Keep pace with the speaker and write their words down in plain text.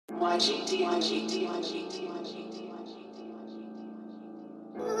YGD.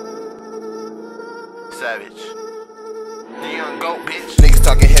 Savage. The young goat, bitch. Niggas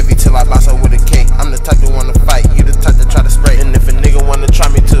talking heavy till I bounce up with a K. I'm the type to wanna fight, you the type to try to spray. And if a nigga wanna try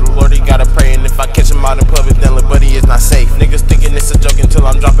me to the Lord, he gotta pray. And if I catch him out in public, then little buddy is not safe. Niggas thinking it's a joke until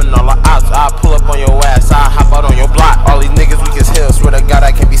I'm dropping all the ops. I'll pull up on your ass, I'll hop out on your block. All these niggas weak as hell, swear to God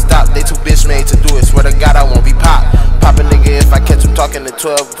I can't be stopped. They too bitch made to do it, swear to God I won't be popped. Pop a nigga if I catch him talking to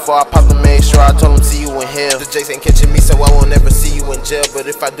 12. Before I pop him, make sure I told him see you in hell. The Jakes ain't catching me, so I won't ever see you in jail. But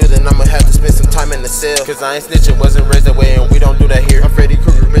if I do, then I'ma have to spend some time in the cell. Cause I ain't snitching, wasn't raised that way, and we don't do that here. I'm Freddy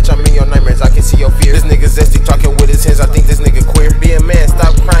Krueger, bitch, I'm in your nightmares, I can see your fear. This nigga zesty talking with his hands, I think this nigga queer. Be a man,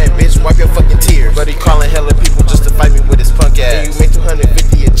 stop crying, bitch, wipe your fucking tears. But he calling hella people just to fight me with his punk ass. And you make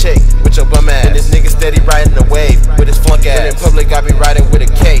 250 a check with your bum ass. And this nigga steady riding the wave with his flunk ass. And in public I be riding with a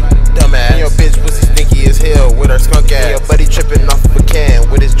K, dumbass. And your bitch pussy stinky as hell with her skunk ass. And your buddy tripping off of a can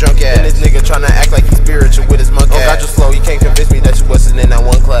with his drunk ass. And this nigga tryna act like he's spiritual with his monk ass. Oh God, you slow, you can't convince me that you wasn't in that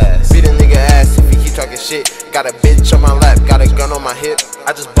one class. Beat a nigga ass if he keep talking shit. Got a bitch on my lap, got a gun on my hip.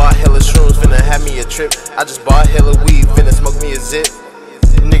 I just bought hella shrooms, finna have me a trip. I just bought hella weed, finna smoke me a zip.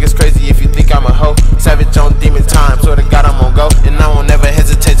 Niggas crazy if you think I'm a hoe. Savage on demon time, swear to God I'm gon' go. And I won't never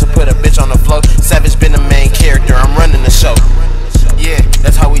hesitate to put a bitch on the floor. Savage been the main character, I'm running the show. Yeah,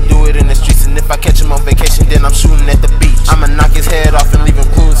 that's how we do it in the streets. And if I catch him on vacation, then I'm shooting at the beach. I'ma knock his head off and leave him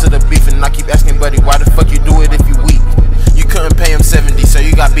clues to the beef. And I keep asking buddy, why the fuck you do it if you weak? You couldn't pay him 70, so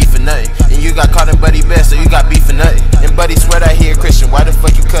you got beef for nothing. And you got caught in buddy best, so you got beef for nothing. And buddy swear that he a Christian, why the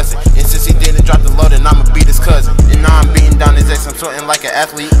fuck you cussing? And since he didn't drop the load, then I'ma beat his cousin. And now I'm beating down his ex, I'm sweating like an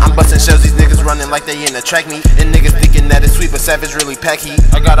athlete. I'm busting shells, these niggas running like they in a track meet. And niggas thinking that it's sweet, but Savage really pack heat.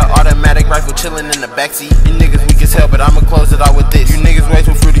 I got an automatic rifle chilling in the backseat. You niggas weak as hell, but I'ma close it out with this. You niggas way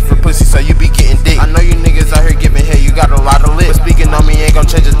too fruity for pussy, so you be getting dick. I know you niggas out here giving hell, you got a lot of lit. But speaking on me ain't gon'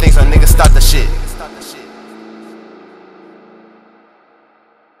 change a thing, so niggas stop the shit.